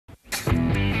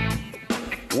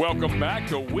Welcome back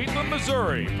to Wheatland,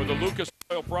 Missouri for the Lucas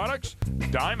Oil Products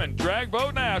Diamond Drag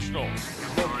Boat Nationals.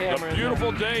 A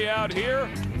beautiful day out here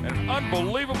and an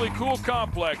unbelievably cool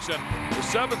complex, and the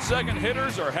 7-second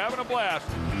hitters are having a blast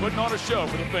putting on a show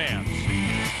for the fans.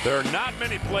 There are not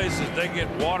many places they get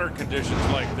water conditions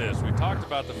like this. We talked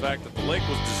about the fact that the lake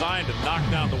was designed to knock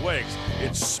down the wakes.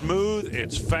 It's smooth,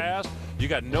 it's fast. You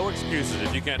got no excuses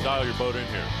if you can't dial your boat in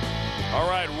here. All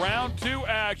right, round 2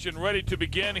 action ready to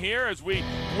begin here as we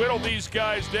whittle these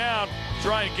guys down,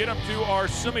 try and get them to our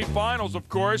semifinals, of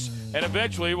course, and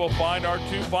eventually we'll find our 2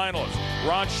 finalists.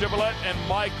 Ron Chevrolet and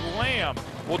Mike Lamb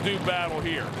will do battle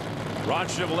here. Ron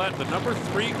Chevrolet, the number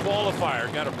 3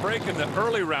 qualifier, got a break in the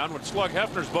early round when Slug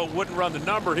Hefner's boat wouldn't run the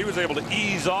number. He was able to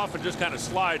ease off and just kind of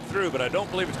slide through, but I don't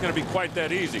believe it's going to be quite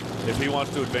that easy if he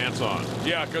wants to advance on.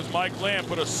 Yeah, because Mike Lamb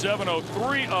put a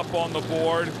 7:03 up on the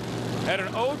board. Had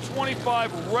an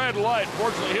 0:25 red light.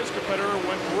 Fortunately, his competitor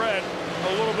went red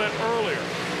a little bit earlier.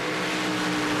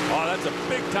 Oh, that's a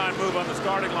big-time move on the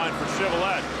starting line for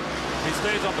Chevrolet. He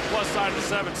stays on the plus side of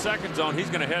the 7-second zone.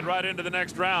 He's going to head right into the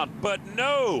next round. But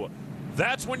no,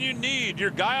 that's when you need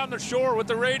your guy on the shore with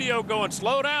the radio going,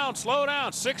 slow down, slow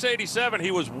down. 687,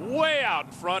 he was way out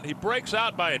in front. He breaks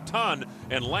out by a ton,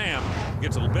 and Lamb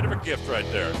gets a little bit of a gift right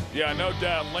there. Yeah, no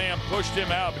doubt Lamb pushed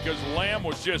him out because Lamb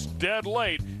was just dead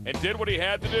late and did what he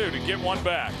had to do to get one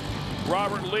back.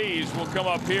 Robert Lees will come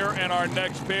up here in our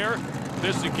next pair.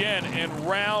 This again in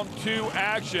round 2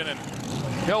 action, and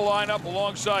he'll line up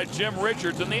alongside Jim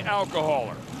Richards in the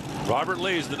alcoholer. Robert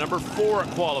Lees, the number 4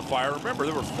 qualifier. Remember,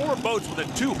 there were 4 boats within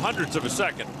 0.02 of a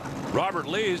second. Robert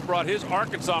Lees brought his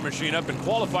Arkansas machine up and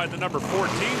qualified the number 14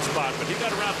 spot, but he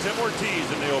got around Tim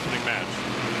Ortiz in the opening match.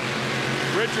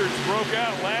 Richards broke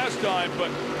out last time,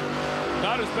 but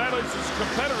not as badly as his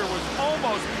competitor. Was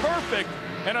almost perfect.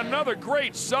 And another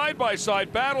great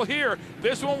side-by-side battle here.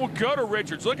 This one will go to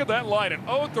Richards. Look at that light. An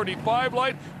 0:35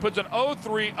 light puts an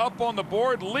 0:3 up on the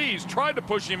board. Lees tried to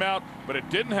push him out, but it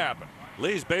didn't happen.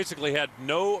 Lees basically had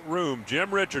no room.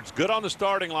 Jim Richards, good on the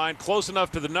starting line, close enough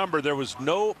to the number. There was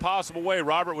no possible way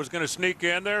Robert was going to sneak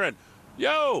in there. And,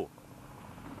 yo,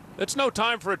 it's no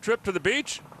time for a trip to the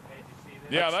beach.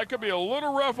 Yeah, that could be a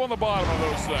little rough on the bottom of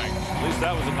those things. At least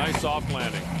that was a nice soft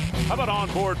landing. How about on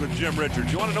board with Jim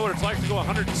Richards? You want to know what it's like to go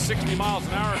 160 miles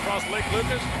an hour across Lake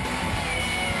Lucas?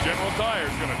 General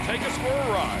Tire's going to take us for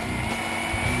a ride.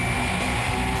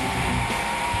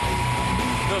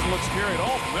 Doesn't look scary at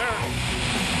all from there.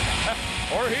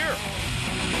 Or here.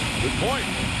 Good point.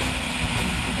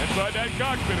 Inside that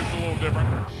cockpit, it's a little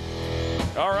different.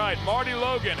 All right, Marty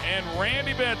Logan and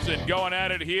Randy Benson going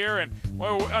at it here. And,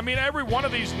 well, I mean, every one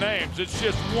of these names, it's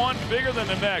just one bigger than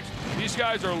the next. These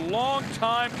guys are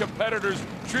long-time competitors,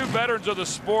 true veterans of the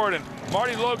sport. And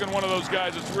Marty Logan, one of those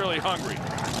guys that's really hungry.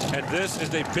 And this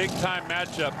is a big-time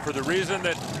matchup for the reason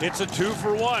that it's a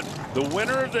 2-for-1. The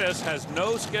winner of this has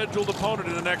no scheduled opponent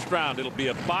in the next round. It'll be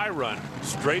a bye run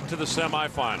straight to the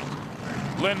semifinal.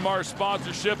 Linmar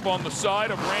sponsorship on the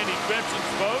side of Randy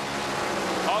Benson's boat.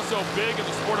 Also big in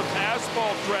the sport of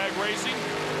asphalt drag racing.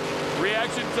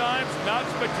 Reaction times, not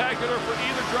spectacular for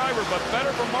either driver, but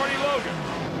better for Marty Logan.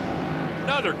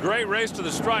 Another great race to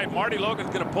the stripe. Marty Logan's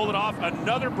going to pull it off.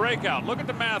 Another breakout. Look at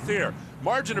the math here.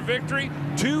 Margin of victory,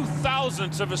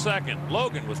 0.02 of a second.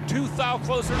 Logan was 2 thou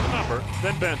closer to the number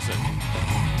than Benson.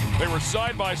 They were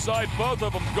side by side, both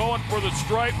of them going for the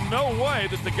stripe. No way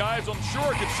that the guys on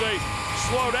shore could say,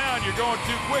 slow down, you're going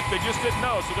too quick. They just didn't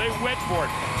know, so they went for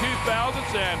it.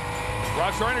 2,000ths, and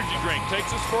Rockstar Energy Drink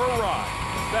takes us for a ride.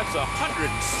 That's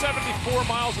 174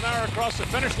 miles an hour across the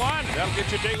finish line, and that'll get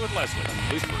you a date with Leslie,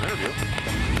 at least for an interview.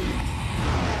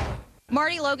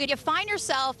 Marty Logan, you find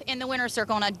yourself in the winner's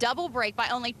circle on a double break by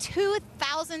only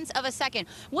 0.02 of a second.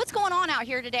 What's going on out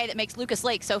here today that makes Lucas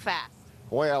Lake so fast?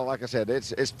 Well, like I said,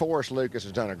 it's Forrest Lucas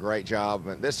has done a great job.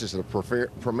 This is the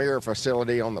premier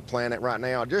facility on the planet right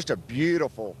now. Just a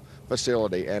beautiful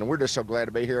facility, and we're just so glad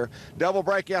to be here. Double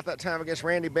breakout that time against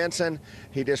Randy Benson.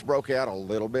 He just broke out a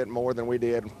little bit more than we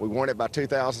did. We won it by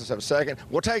 0.02 of a second.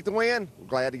 We'll take the win. We're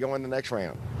glad to go in the next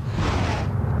round.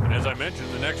 And as I mentioned,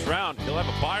 in the next round, he'll have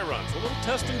a bye run. So a little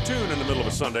test and tune in the middle of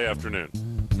a Sunday afternoon.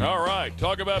 All right,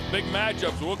 talk about big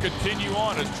matchups. We'll continue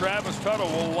on as Travis Tuttle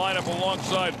will line up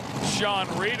alongside Sean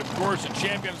Reed, of course, the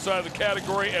champion side of the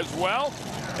category as well.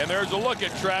 And there's a look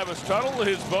at Travis Tuttle,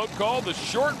 his boat called the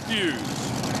Short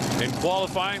Fuse. In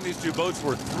qualifying, these two boats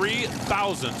were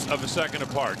 0.03 of a second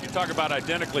apart. You talk about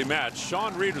identically matched.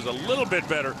 Sean Reed was a little bit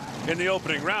better in the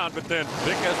opening round, but then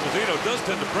Vic Esposito does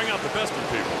tend to bring out the best in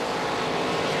people.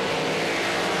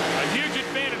 A huge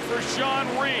advantage for Sean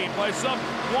Reed by some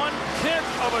 1/10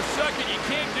 of a second. You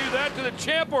can't do that to the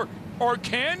champ, or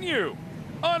can you?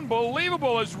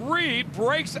 Unbelievable as Reed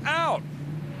breaks out.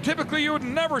 Typically, you would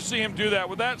never see him do that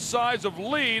with that size of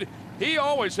lead. He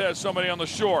always has somebody on the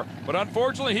shore, but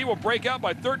unfortunately, he will break out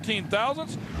by 13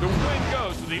 thousandths. The wind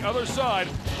goes to the other side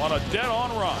on a dead-on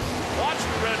run. Watch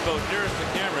the red boat nearest the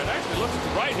camera. It actually looks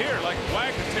right here like it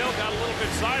wagged the tail down a little bit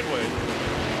sideways.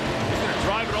 He's going to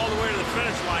drive it all the way to the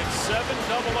finish line. 7-0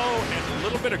 and a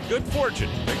little bit of good fortune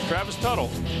takes Travis Tuttle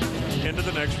into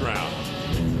the next round.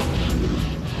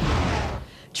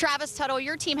 Travis Tuttle,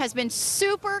 your team has been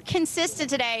super consistent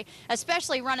today,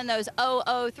 especially running those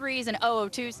 003s and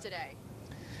 002s today.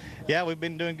 Yeah, we've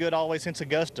been doing good all the way since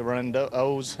Augusta, running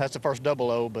O's. That's the first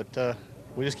 00, but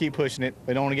we just keep pushing it.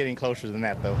 We don't want to get any closer than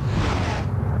that, though.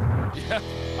 Yeah,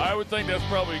 I would think that's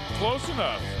probably close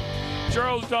enough.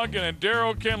 Charles Duncan and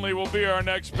Daryl Kinley will be our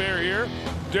next pair here.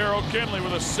 Daryl Kinley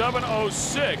with a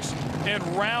 706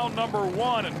 in round number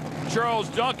 1, and Charles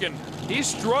Duncan, he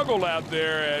struggled out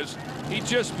there as he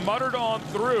just muttered on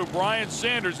through Brian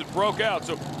Sanders that broke out.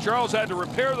 So Charles had to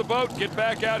repair the boat, get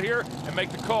back out here, and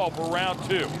make the call for round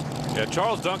 2. Yeah,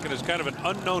 Charles Duncan is kind of an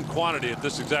unknown quantity at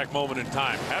this exact moment in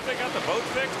time. Have they got the boat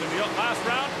fixed in the last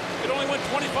round? It only went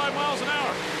 25 miles an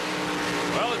hour.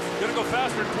 Well, it's going to go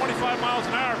faster than 25 miles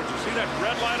an hour, but you see that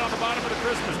red light on the bottom of the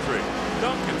Christmas tree.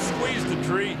 Duncan squeezed the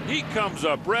tree. He comes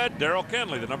up red. Daryl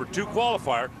Kinley, the number 2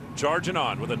 qualifier, charging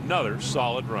on with another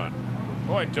solid run.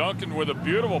 Boy, Duncan with a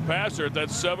beautiful passer at that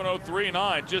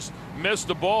 7:03.9. Just missed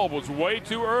the ball, was way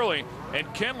too early,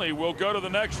 and Kinley will go to the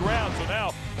next round. So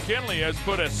now Kinley has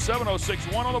put a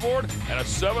 7:06.1 on the board and a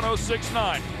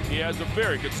 7:06.9. He has a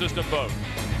very consistent boat.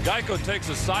 Geico takes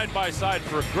us side-by-side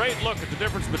for a great look at the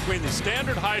difference between the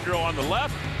standard hydro on the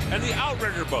left and the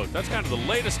outrigger boat. That's kind of the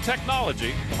latest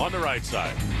technology on the right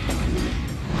side.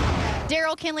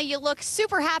 Daryl Kinley, you look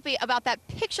super happy about that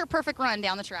picture-perfect run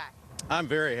down the track. I'm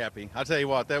very happy. I'll tell you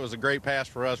what, that was a great pass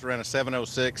for us. Ran a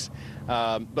 7:06,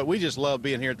 but we just love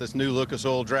being here at this new Lucas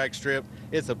Oil drag strip.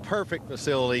 It's a perfect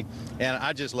facility, and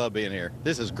I just love being here.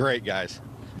 This is great, guys.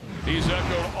 He's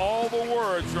echoed all the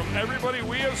words from everybody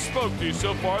we have spoke to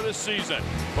so far this season.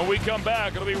 When we come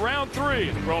back, it'll be round 3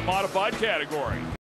 in the Pro Modified category.